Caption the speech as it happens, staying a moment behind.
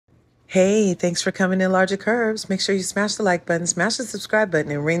Hey, thanks for coming to LRGA Curves. Make sure you smash the like button, smash the subscribe button,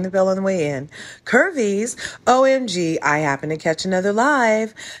 and ring the bell on the way in. Curvies, OMG, I happen to catch another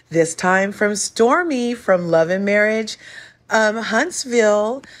live, this time from Stormi from Love and Marriage,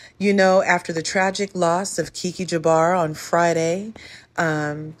 Huntsville. You know, after the tragic loss of Kiki Jabbar on Friday,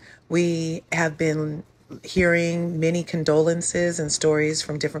 we have been hearing many condolences and stories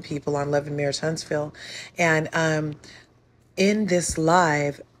from different people on Love and Marriage Huntsville. And in this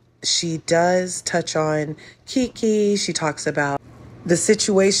live, she does touch on Kiki. She talks about the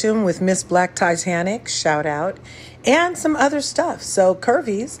situation with Miss Black Titanic, shout out, and some other stuff. So,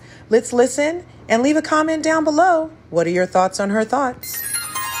 Curvies, let's listen and leave a comment down below. What are your thoughts on her thoughts?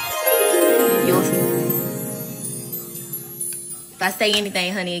 If I say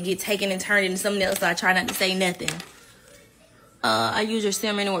anything, honey, it get taken and turned into something else, so I try not to say nothing. I use your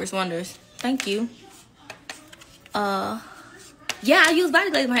serum and it works wonders. Thank you. Yeah, I use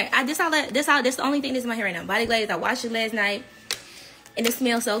body glaze in my hair. That's the only thing that's in my hair right now. Body glaze. I washed it last night, and it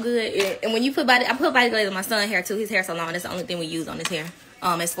smells so good. And when you put I put body glaze on my son's hair too. His hair so long. That's the only thing we use on his hair.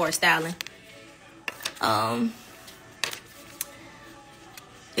 As far as styling.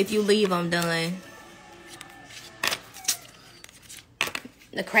 If you leave, I'm done.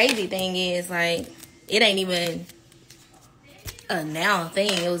 The crazy thing is, like, it ain't even a now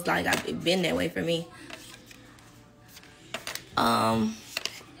thing. It was like it's been that way for me.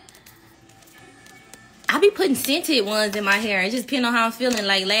 I be putting scented ones in my hair. It just depends on how I'm feeling.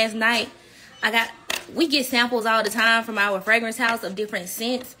 Like last night, we get samples all the time from our fragrance house of different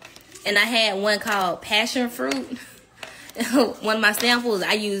scents. And I had one called passion fruit. One of my samples,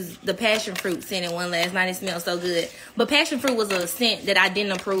 I used the passion fruit scented one last night. It smelled so good. But passion fruit was a scent that I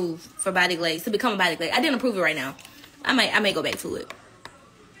didn't approve for body glaze, to become a body glaze. I didn't approve it right now. I may go back to it.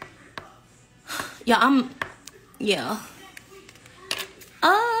 Yeah.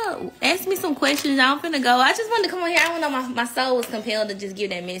 Ask me some questions. I'm finna go. I just wanted to come on here. I don't know. My soul was compelled to just give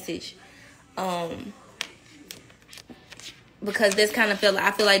that message. Because this kind of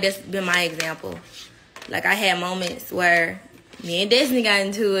I feel like that's been my example. Like, I had moments where me and Destiny got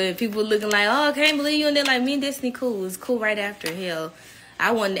into it. People looking like, oh, I can't believe you. And they're like, me and Destiny cool. It's cool right after. Hell,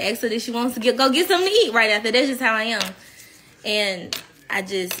 I wanted to ask her that she wants to go get something to eat right after. That's just how I am. And it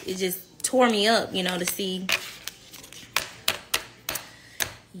just tore me up, you know, to see.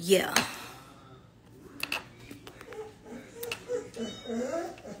 Yeah.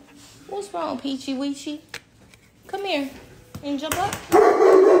 What's wrong, Peachy Weechy? Come here and jump up.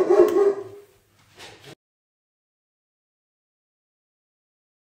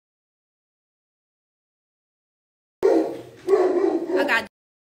 I got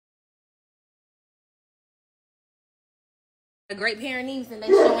a great pair of knees and they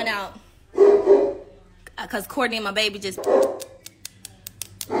showing out. Because Courtney and my baby just...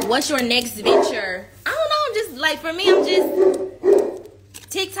 What's your next venture? I don't know. I'm just like, for me, I'm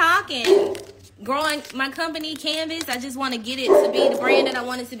just TikTok and growing my company, Canvas. I just want to get it to be the brand that I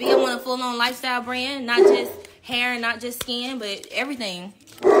want it to be. I want a full-on lifestyle brand, not just hair and not just skin, but everything.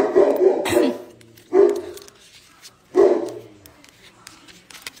 And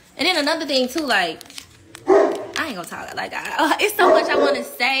then another thing too, like, I ain't gonna talk like it's so much I want to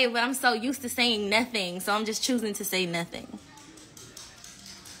say, but I'm so used to saying nothing, so I'm just choosing to say nothing.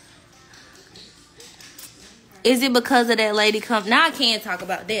 Is it because of that lady Now I can't talk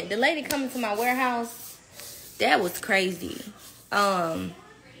about that. The lady coming to my warehouse, that was crazy. And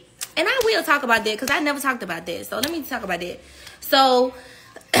I will talk about that because I never talked about that. So let me talk about that. So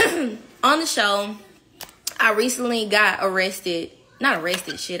on the show, I recently got arrested. Not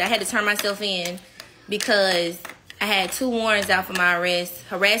arrested, shit. I had to turn myself in because I had 2 warrants out for my arrest.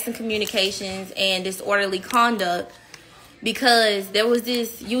 Harassing communications and disorderly conduct. Because there was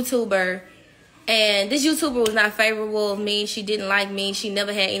this YouTuber... And this YouTuber was not favorable of me. She didn't like me. She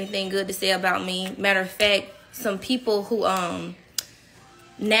never had anything good to say about me. Matter of fact, some people who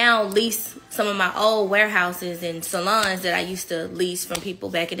now lease some of my old warehouses and salons that I used to lease from people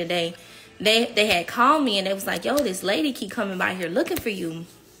back in the day, they had called me and they was like, yo, this lady keep coming by here looking for you.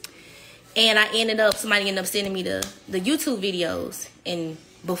 And somebody ended up sending me the YouTube videos. And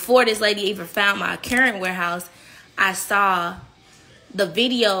before this lady even found my current warehouse, I saw the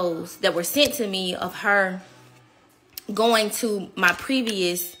videos that were sent to me of her going to my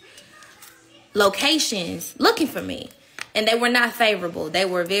previous locations looking for me. And they were not favorable. They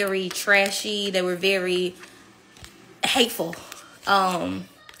were very trashy. They were very hateful.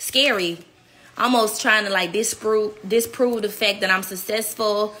 Scary. Almost trying to like disprove the fact that I'm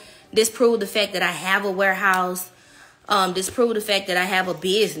successful. Disprove the fact that I have a warehouse. Disprove the fact that I have a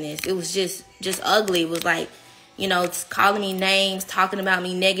business. It was just ugly. It was like, you know, calling me names, talking about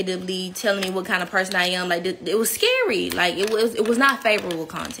me negatively, telling me what kind of person I am. Like, it was scary. Like, it was not favorable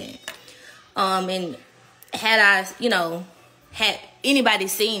content. And had I, you know, had anybody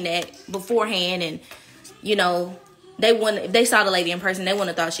seen that beforehand, and, you know, if they saw the lady in person, they wouldn't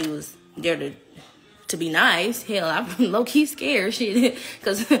have thought she was there to be nice. Hell, I'm low-key scared, shit,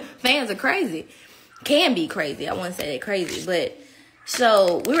 because fans are crazy. Can be crazy. I wouldn't say they're crazy, but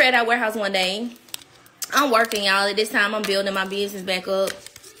so we were at our warehouse one day. I'm working, y'all. At this time, I'm building my business back up.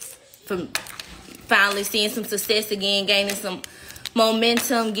 From finally seeing some success again, gaining some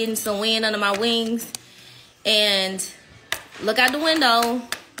momentum, getting some wind under my wings. And look out the window.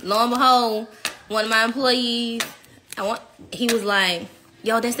 Lo and behold, one of my employees, he was like,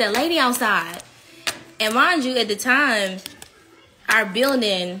 yo, that's that lady outside. And mind you, at the time, our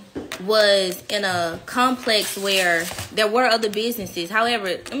building was in a complex where there were other businesses. However,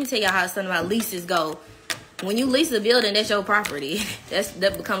 let me tell y'all how something about leases go. When you lease a building, that's your property.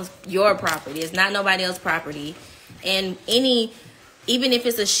 That becomes your property. It's not nobody else's property. And even if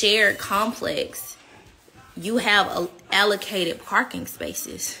it's a shared complex, you have allocated parking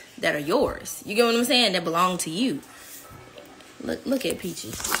spaces that are yours. You get what I'm saying? That belong to you. Look at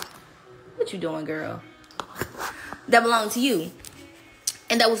Peaches. What you doing, girl? That belong to you.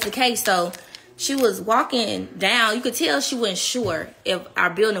 And that was the case. So she was walking down. You could tell she wasn't sure if our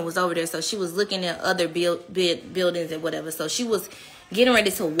building was over there. So she was looking at other buildings and whatever. So she was getting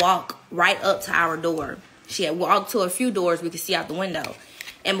ready to walk right up to our door. She had walked to a few doors we could see out the window.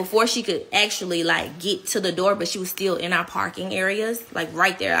 And before she could actually, like, get to the door, but she was still in our parking areas, like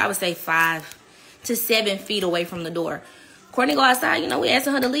right there, I would say 5 to 7 feet away from the door. Courtney go outside, you know, we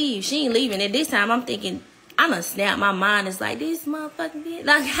asking her to leave. She ain't leaving. At this time, I'm thinking, I'm gonna snap. My mind is like, this motherfucking bitch,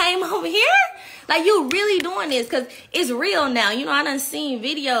 like, came over here? Like, you really doing this? Because it's real now. You know, I done seen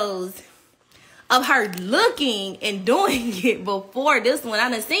videos of her looking and doing it before this one. I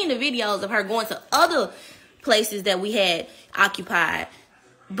done seen the videos of her going to other places that we had occupied.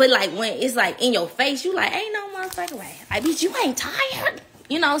 But, like, when it's, like, in your face, you like, ain't no motherfucking way. Like, bitch, you ain't tired.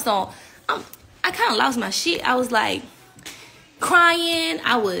 You know, so I kind of lost my shit. I was, like, crying.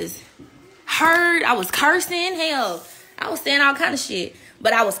 I was hurt. I was cursing. Hell, I was saying all kind of shit.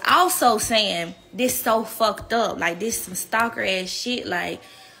 But I was also saying, this so fucked up. Like, this some stalker ass shit. Like,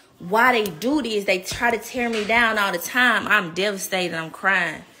 why they do this? They try to tear me down all the time. I'm devastated. I'm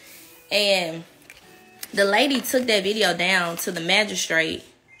crying. And the lady took that video down to the magistrate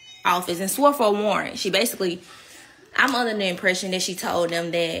office and swore for a warrant. She basically, I'm under the impression that she told them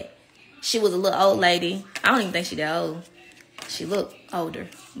that she was a little old lady. I don't even think she that old. She looked older,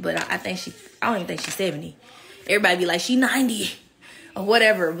 but I don't even think she's 70. Everybody be like, she 90 or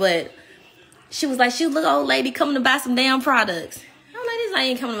whatever, but she was like, she look old lady coming to buy some damn products. I'm like, this lady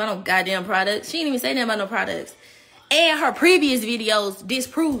ain't coming to buy no goddamn products. She didn't even say nothing about no products. And her previous videos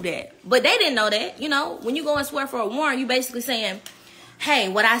disproved that. But they didn't know that. You know, when you go and swear for a warrant, you basically saying, hey,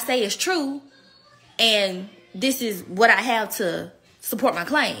 what I say is true, and this is what I have to support my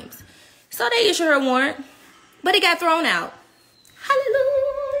claims. So they issued her a warrant, but it got thrown out.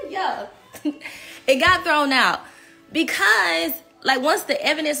 Hallelujah. It got thrown out because, like, once the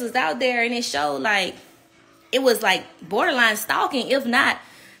evidence was out there and it showed, like, it was, like, borderline stalking, if not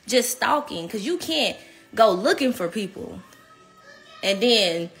just stalking, because you can't go looking for people and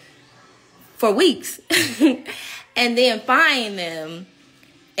then for weeks and then find them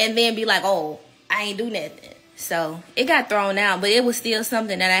and then be like, oh, I ain't do nothing. So it got thrown out, but it was still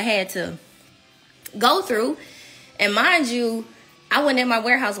something that I had to go through. And mind you, I went in my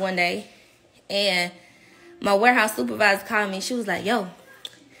warehouse one day and my warehouse supervisor called me. She was like, yo,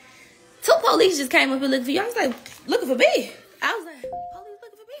 2 police just came up here looking for you. I was like, looking for me? I was like, police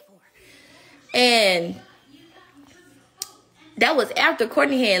looking for me for? And that was after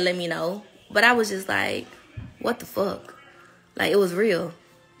Courtney had let me know. But I was just like, what the fuck? Like, it was real.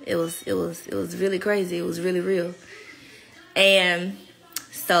 It was really crazy. It was really real. And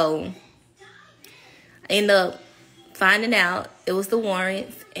so I ended up finding out it was the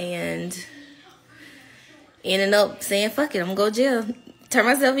warrants and ended up saying, fuck it, I'm gonna go to jail. Turn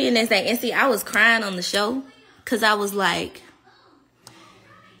myself in next day. And see, I was crying on the show because I was like,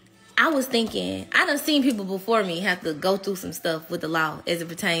 I was thinking, I done seen people before me have to go through some stuff with the law as it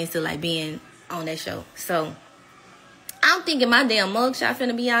pertains to, like, being on that show. So I'm thinking my damn mugshot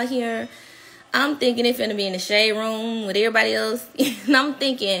finna be out here. I'm thinking it finna be in the shade room with everybody else. And I'm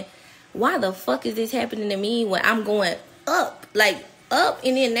thinking, why the fuck is this happening to me when I'm going up? Like, up,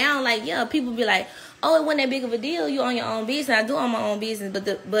 and then now, like, yeah, people be like, oh, it wasn't that big of a deal. You own your own business. I do own my own business.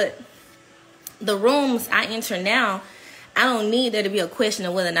 But the rooms I enter now, I don't need there to be a question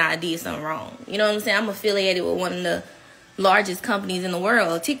of whether or not I did something wrong. You know what I'm saying? I'm affiliated with one of the largest companies in the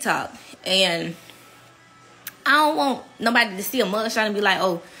world, TikTok. And I don't want nobody to see a mugshot and be like,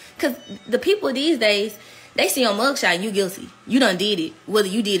 oh, because the people these days, they see a mugshot and you guilty. You done did it, whether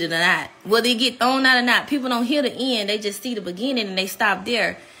you did it or not. Whether it get thrown out or not, people don't hear the end. They just see the beginning and they stop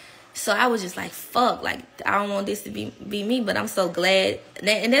there. So I was just like, fuck, like, I don't want this to be me, but I'm so glad.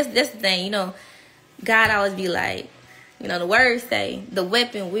 And that's the thing, you know, God always be like, you know, the words say, the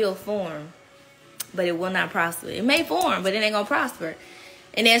weapon will form, but it will not prosper. It may form, but it ain't gonna prosper.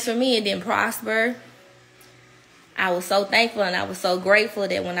 And as for me, it didn't prosper. I was so thankful and I was so grateful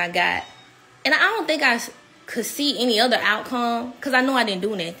that when I got, and I don't think I could see any other outcome because I know I didn't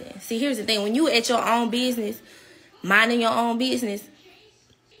do nothing. See, here's the thing. When you at your own business, minding your own business,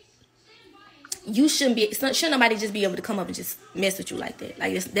 you shouldn't nobody just be able to come up and just mess with you like that.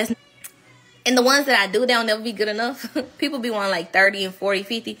 Like that's and the ones that I do, they'll never be good enough. People be wanting like 30 and 40,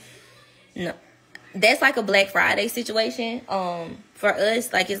 50. No. That's like a Black Friday situation. For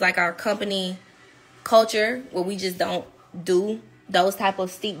us, like it's like our company culture where we just don't do those type of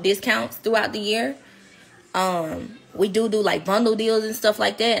steep discounts throughout the year. We do like bundle deals and stuff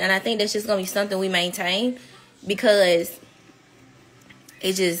like that. And I think that's just going to be something we maintain because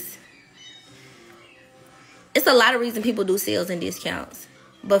it's a lot of reasons people do sales and discounts.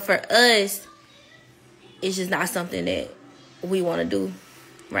 But for us, it's just not something that we want to do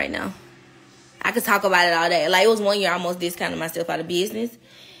right now. I could talk about it all day. Like, it was one year I almost discounted myself out of business.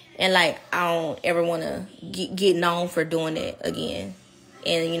 And, like, I don't ever want to get known for doing that again.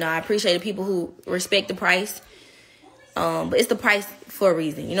 And, you know, I appreciate the people who respect the price. But it's the price for a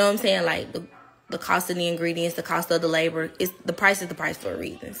reason. You know what I'm saying? Like, the cost of the ingredients, the cost of the labor. The price is the price for a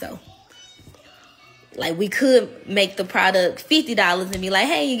reason. So, like, we could make the product $50 and be like,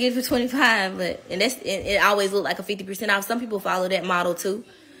 hey, you get it for $25. But it always look like a 50% off. Some people follow that model, too.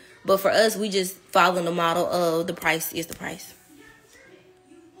 But for us, we just follow the model of the price is the price.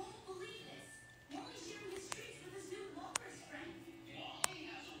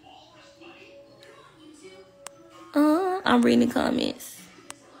 I'm reading the comments.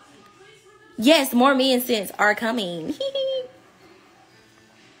 Yes, more men scents are coming.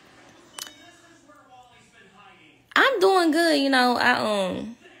 I'm doing good, you know.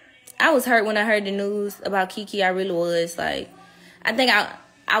 I was hurt when I heard the news about Kiki. I really was. Like, I think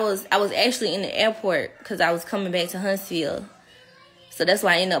I was actually in the airport because I was coming back to Huntsville. So that's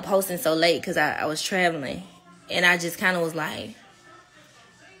why I ended up posting so late because I was traveling. And I just kind of was like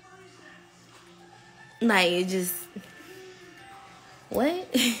it just, what?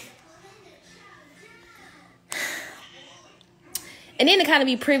 And then to kind of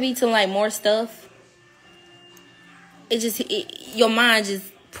be privy to, like, more stuff, your mind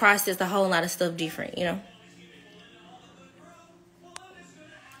just processed a whole lot of stuff different, you know?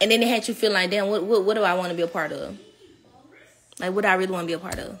 And then it had you feel like, damn, what do I want to be a part of? Like, what do I really want to be a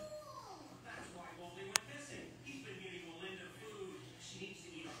part of?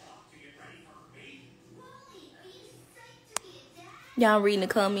 Y'all reading the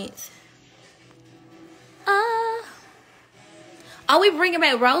comments? Are we bringing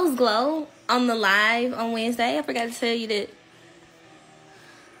back Rose Glow on the live on Wednesday? I forgot to tell you that.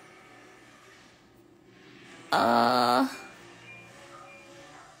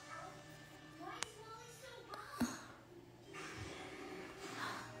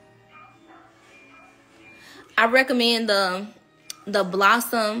 I recommend the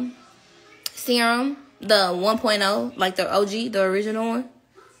Blossom Serum, the 1.0, like the OG, the original one.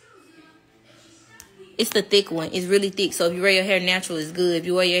 It's the thick one. It's really thick. So if you wear your hair natural, it's good. If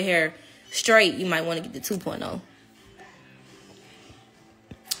you wear your hair straight, you might want to get the 2.0.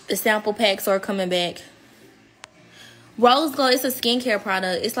 The sample packs are coming back. Rose Glow, it's a skincare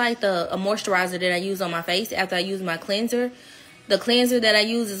product. It's like a moisturizer that I use on my face after I use my cleanser. The cleanser that I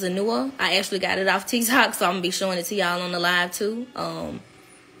use is a Nua. I actually got it off TikTok, so I'm going to be showing it to y'all on the live too.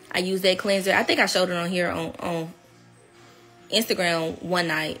 I use that cleanser. I think I showed it on here on Instagram one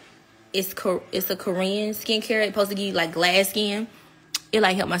night. It's a Korean skincare. It's supposed to give you, like, glass skin. It,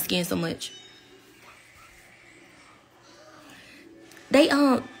 like, helped my skin so much. They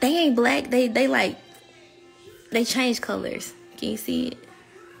ain't black. They change colors. Can you see it?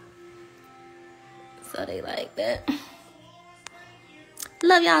 So they like that.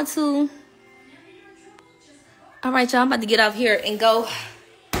 Love y'all too. All right, y'all. I'm about to get off here and go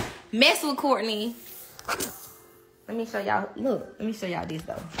mess with Courtney. Let me show y'all. Look, let me show y'all this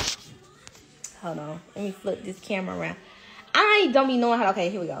though. Hold on. Let me flip this camera around. I don't be knowing how.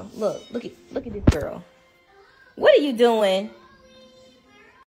 Okay, here we go. Look at this girl. What are you doing?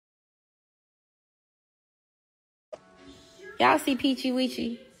 Y'all see Peachy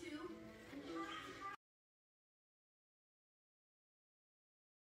Weechy?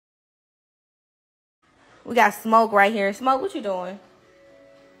 We got Smoke right here. Smoke, what you doing?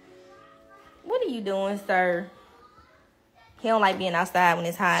 What are you doing, sir? He don't like being outside when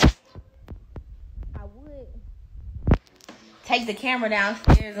it's hot. I would take the camera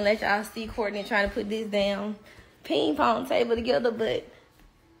downstairs and let y'all see Courtney trying to put this damn ping pong table together, but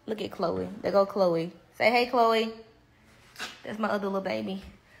look at Chloe. There go Chloe. Say hey, Chloe. That's my other little baby.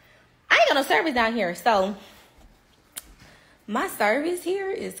 I ain't got no service down here, so my service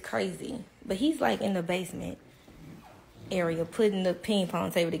here is crazy. But he's like in the basement area putting the ping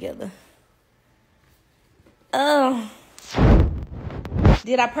pong table together.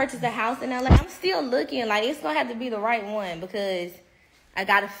 Did I purchase a house in LA? I'm still looking. Like, it's going to have to be the right one because I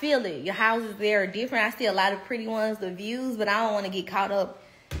got to feel it. Your houses there are different. I see a lot of pretty ones, the views, but I don't want to get caught up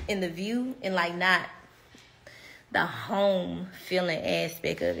in the view and, like, not the home feeling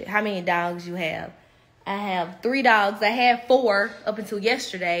aspect of it. How many dogs you have? I have 3 dogs. I had 4 up until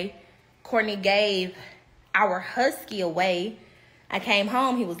yesterday. Courtney gave our husky away. I came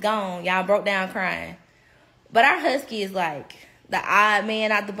home. He was gone. Y'all broke down crying. But our husky is like the odd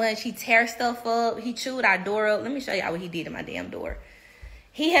man out the bunch. He tears stuff up. He chewed our door up. Let me show y'all what he did to my damn door.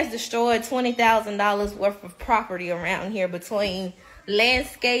 He has destroyed $20,000 worth of property around here between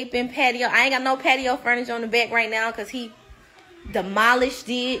landscape and patio. I ain't got no patio furniture on the back right now because he demolished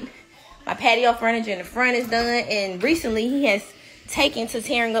it. My patio furniture in the front is done. And recently he has taken to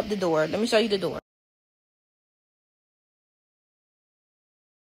tearing up the door. Let me show you the door.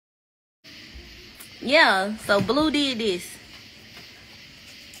 Yeah, so Blue did this.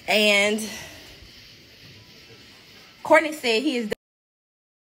 And Courtney said he is done.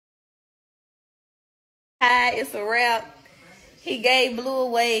 It's a wrap. He gave Blue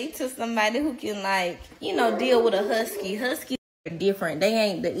away to somebody who can, like, you know, deal with a husky. Huskies are different. They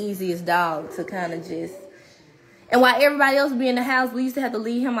ain't the easiest dog to kind of just. And while everybody else be in the house, we used to have to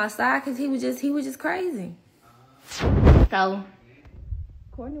leave him outside because he was just crazy. So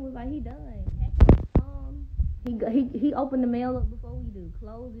Courtney was like, he done. He opened the mail up before we do.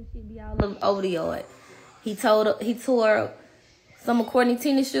 Clothes and shit be all over the yard. He tore some of Courtney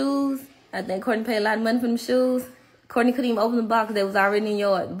tennis shoes. I think Courtney paid a lot of money for them shoes. Courtney couldn't even open the box that was already in the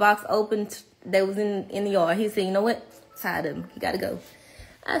yard. The box opened that was in the yard. He said, you know what? Tired of him. He got to go.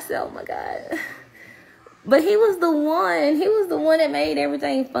 I said, oh my God. But he was the one. He was the one that made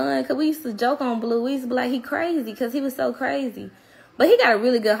everything fun. Because we used to joke on Blue. We used to be like, he crazy because he was so crazy. But he got a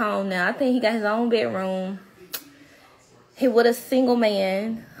really good home now. I think he got his own bedroom. He with a single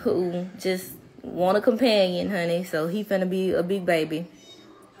man who just want a companion, honey. So he finna be a big baby.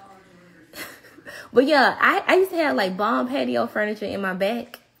 But yeah, I used to have like bomb patio furniture in my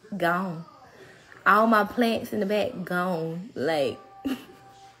back. Gone. All my plants in the back, gone. Like,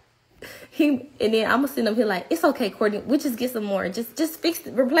 and then I'm gonna sit up here like, it's okay, Courtney. We'll just get some more. Just fix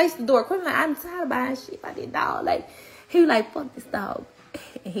it. Replace the door. Courtney like, I'm tired of buying shit by this dog. Like, he was like, fuck this dog.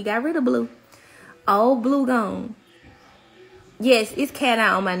 And he got rid of Blue. All Blue gone. Yes, it's cat eye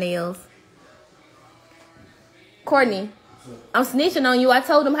on my nails. Courtney, I'm snitching on you. I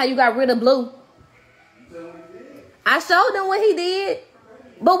told him how you got rid of Blue. I showed him what he did.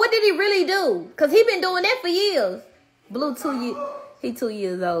 But what did he really do? Because he been doing that for years. Blue 2 years. He 2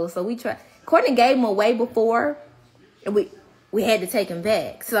 years old. So we tried. Courtney gave him away before. And we had to take him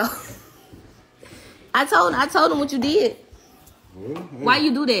back. So I told him what you did. Well, hey, why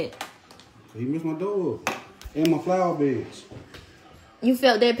you do that? He missed my door. And my flower beds. You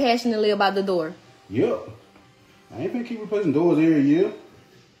felt that passionately about the door? Yep. I ain't finna keep replacing doors every year.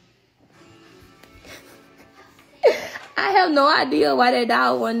 I have no idea why that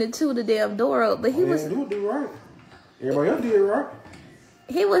dog wanted to chew the damn door up, but he was. Do it right. Everybody else did it right.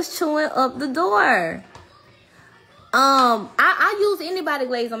 He was chewing up the door. I use anybody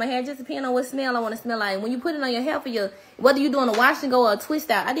glaze on my hair, just depending on what smell I want to smell like. When you put it on your hair for your, whether you're doing a wash and go or a twist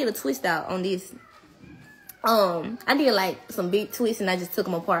out. I did a twist out on this. I did like some big twists and I just took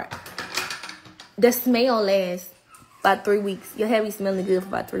them apart. The smell lasts about 3 weeks. Your hair be smelling good for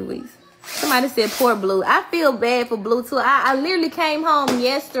about 3 weeks. Somebody said poor Blue. I feel bad for Blue too. I literally came home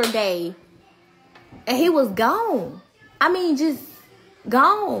yesterday and he was gone. I mean, just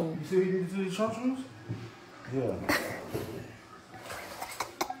gone. You see what he did to the trunk shoes? Yeah.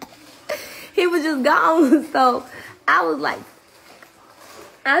 He was just gone. So I was like,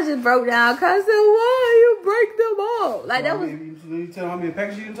 I just broke down because I said, why you break them up? Like, that was. You tell him how many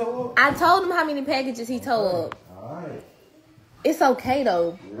packages you tore up? I told him how many packages he tore up. Alright. It's okay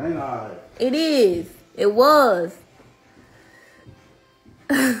though. It ain't alright. It is. It was.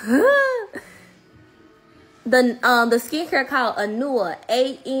 The skincare called Anua,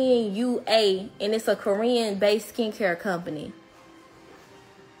 Anua, and it's a Korean-based skincare company.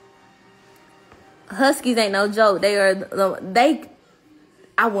 Huskies ain't no joke. I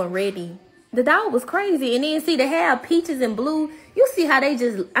wasn't ready. The dog was crazy. And then see, they have peaches and blue. You see how they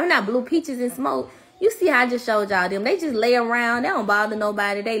just, I'm not blue, peaches and smoke. You see how I just showed y'all them. They just lay around. They don't bother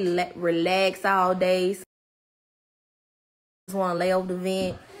nobody. They relax all day. Just want to lay over the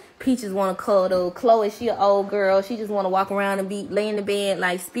vent. Peaches want to cuddle. Chloe, she an old girl. She just want to walk around and lay in the bed.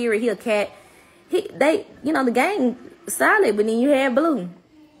 Like Spirit, he a cat. The gang solid, but then you had Blue.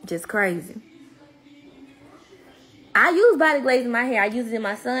 Just crazy. I use body glaze in my hair. I use it in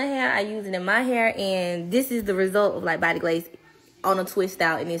my son's hair. I use it in my hair. And this is the result of like body glaze on a twist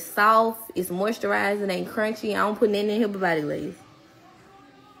out. And it's soft. It's moisturized. It ain't crunchy. I don't put nothing in here but body glaze.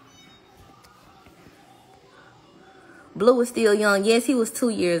 Blue is still young. Yes, he was 2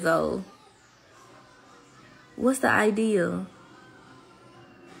 years old. What's the idea?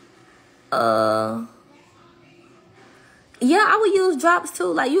 Yeah, I would use drops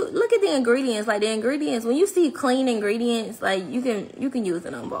too. Like, you look at the ingredients. Like, the ingredients, when you see clean ingredients, like, you can use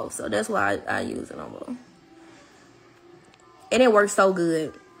it on both. So that's why I use it on both. And it works so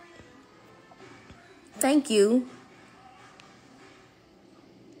good. Thank you.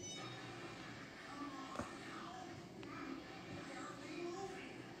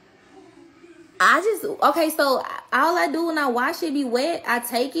 Okay, so all I do when I wash it be wet, I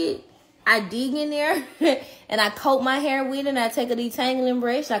take it, I dig in there, and I coat my hair with it, and I take a detangling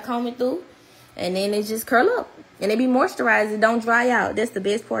brush, I comb it through, and then it just curl up. And it be moisturized, it don't dry out. That's the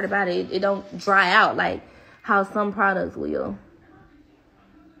best part about it. It don't dry out like how some products will.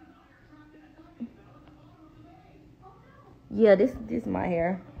 Yeah, this is my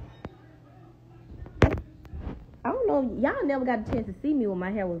hair. I don't know, y'all never got a chance to see me when my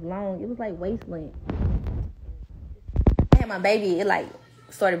hair was long. It was like waist length. I had my baby, it like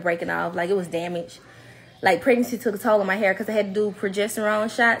started breaking off, like it was damaged. Like pregnancy took a toll on my hair because I had to do progesterone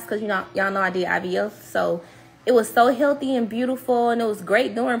shots because y'all know I did IVF. So it was so healthy and beautiful and it was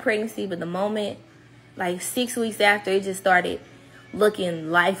great during pregnancy, but the moment, like 6 weeks after, it just started looking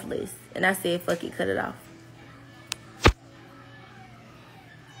lifeless. And I said, fuck it, cut it off.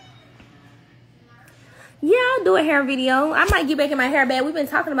 Yeah, I'll do a hair video. I might get back in my hair bag. We've been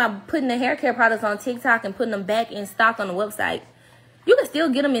talking about putting the hair care products on TikTok and putting them back in stock on the website. You can still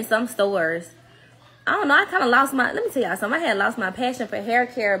get them in some stores. I don't know. I kind of lost my... Let me tell y'all something. I had lost my passion for hair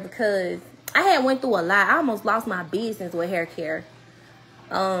care because I had went through a lot. I almost lost my business with hair care.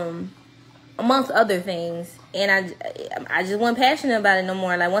 Amongst other things. And I just wasn't passionate about it no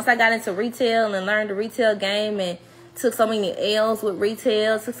more. Like, once I got into retail and learned the retail game and took so many L's with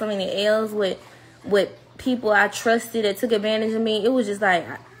retail, took so many L's with people I trusted that took advantage of me, it was just like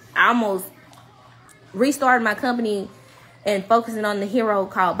I almost restarted my company and focusing on the hero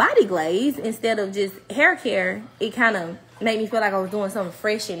called Body Glaze instead of just hair care. It kind of made me feel like I was doing something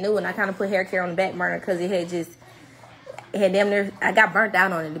fresh and new, and I kind of put hair care on the back burner because it had damn near, I got burnt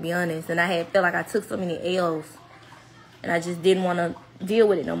out on it, to be honest, and I felt like I took so many L's and I just didn't want to deal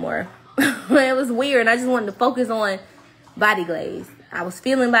with it no more. It was weird. I just wanted to focus on Body Glaze. I was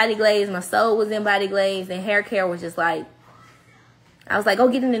feeling Body Glaze. My soul was in Body Glaze. And hair care was just like, I was like, go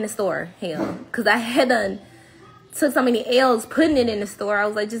get it in the store. Hell. Because I had took so many L's putting it in the store. I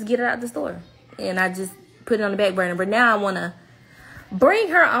was like, just get it out the store. And I just put it on the back burner. But now I want to bring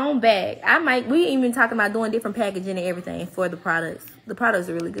her own bag. We even talking about doing different packaging and everything for the products. The products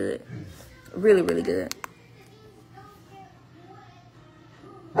are really good. Really, really good.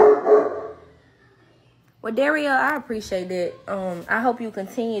 Well, Daria, I appreciate that. I hope you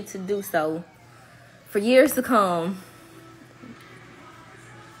continue to do so for years to come.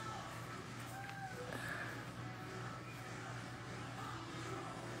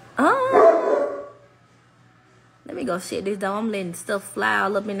 Let me go shit this though. I'm letting stuff fly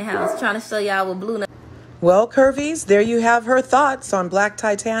all up in the house, trying to show y'all what Blue. Well, Curvies, there you have her thoughts on Black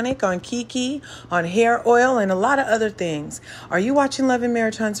Titanic, on Kiki, on hair oil, and a lot of other things. Are you watching Love and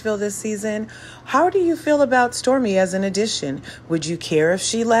Marriage Huntsville this season? How do you feel about Stormi as an addition? Would you care if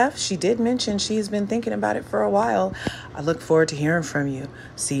she left? She did mention she's been thinking about it for a while. I look forward to hearing from you.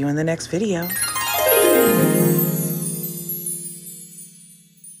 See you in the next video.